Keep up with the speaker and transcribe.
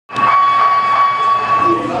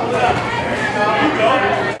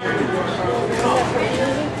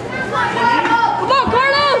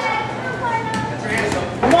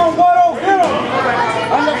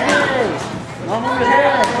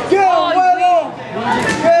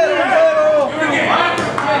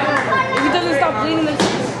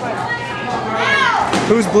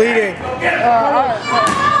Who's bleeding? Get him,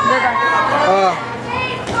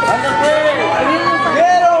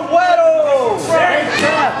 Weddle!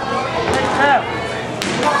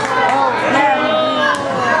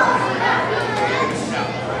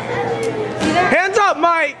 Hands up,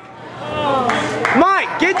 Mike!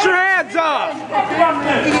 Mike, get your hands up!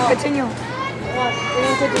 Continue.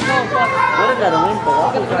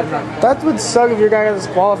 That would suck if your guy got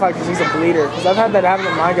disqualified because he's a bleeder. Because I've had that happen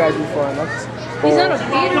to my guys before, and that's He's not a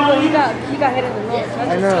bleeder, but he got hit in the nose.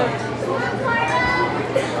 I know.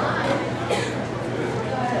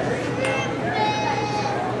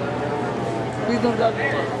 Please don't go.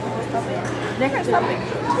 They can't stop it.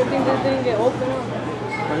 Good thing this didn't get open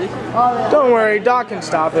up. Don't worry, Doc can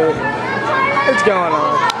stop it. It's going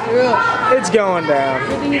on. It's going down.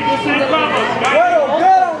 Weddle, get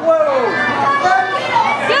him, Weddle!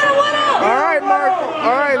 Get him, Weddle! All right, Mark.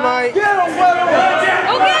 All right, Mike. Get him, Weddle!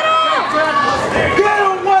 Go get him! Get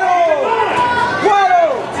him, Weddle!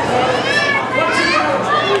 Weddle!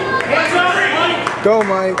 Go,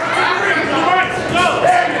 Mike.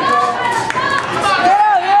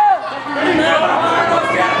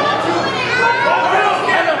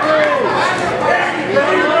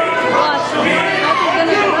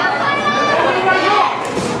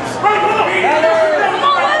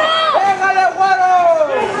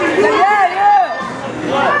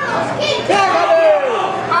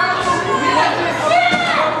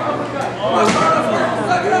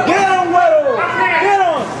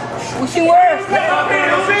 Wishing worse. Put your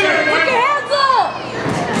hands up!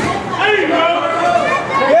 There you go!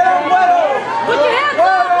 Get him, Weddle! Put your hands up!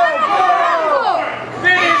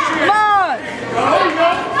 Come on!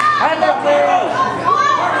 Hand up, Weddle!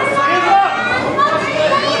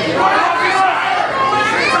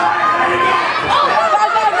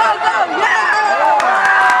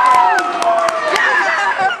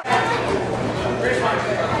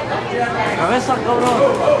 Cabeza,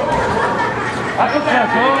 cabrón. ¿A qué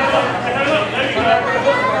pasó?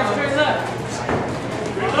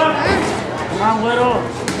 Come on, güero.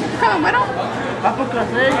 Come on, Weddle. ¿A por qué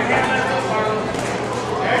hacer?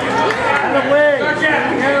 Dale, güey.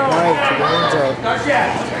 Mike, keep your hands up.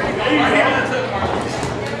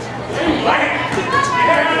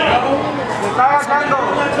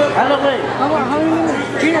 Dale, güey. How many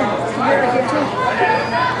minutes? Gina, you better get two.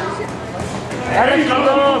 Dale,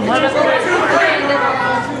 cabrón. Muévete.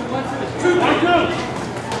 2,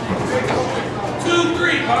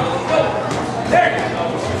 3, Carlos, go! There you go!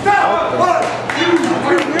 Stop! 1, 2,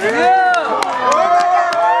 3!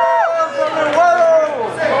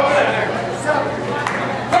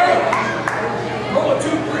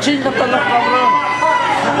 Chingatelo, cabrón.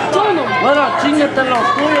 Bueno, chingatelo,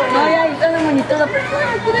 tuyo. No, ya, está la manita.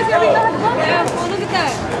 Tienes que evitar. Yeah, look at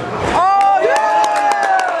that. Oh,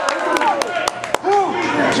 yeah!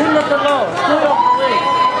 Chingatelo, tuyo, güey.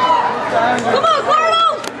 Come on,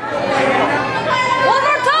 Carlos! One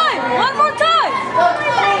more time! One more time!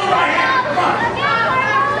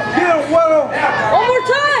 Get him, Weddle! One more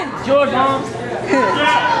time! George, mom.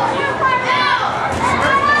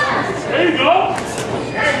 There you go!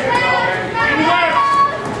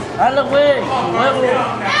 Dale, güey. Huevo.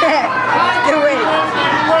 Get away!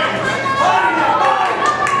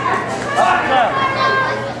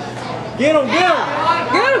 Get him, get him!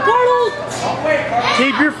 Get him, Carlos!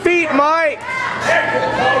 Keep your feet, Mike.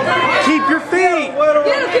 Keep your feet.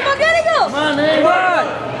 Get him, keep on getting him! Come on, hey.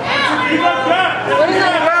 What is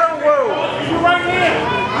that?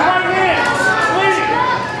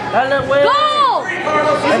 Dale, güey. Go!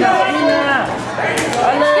 En la esquina.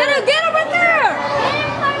 Dale.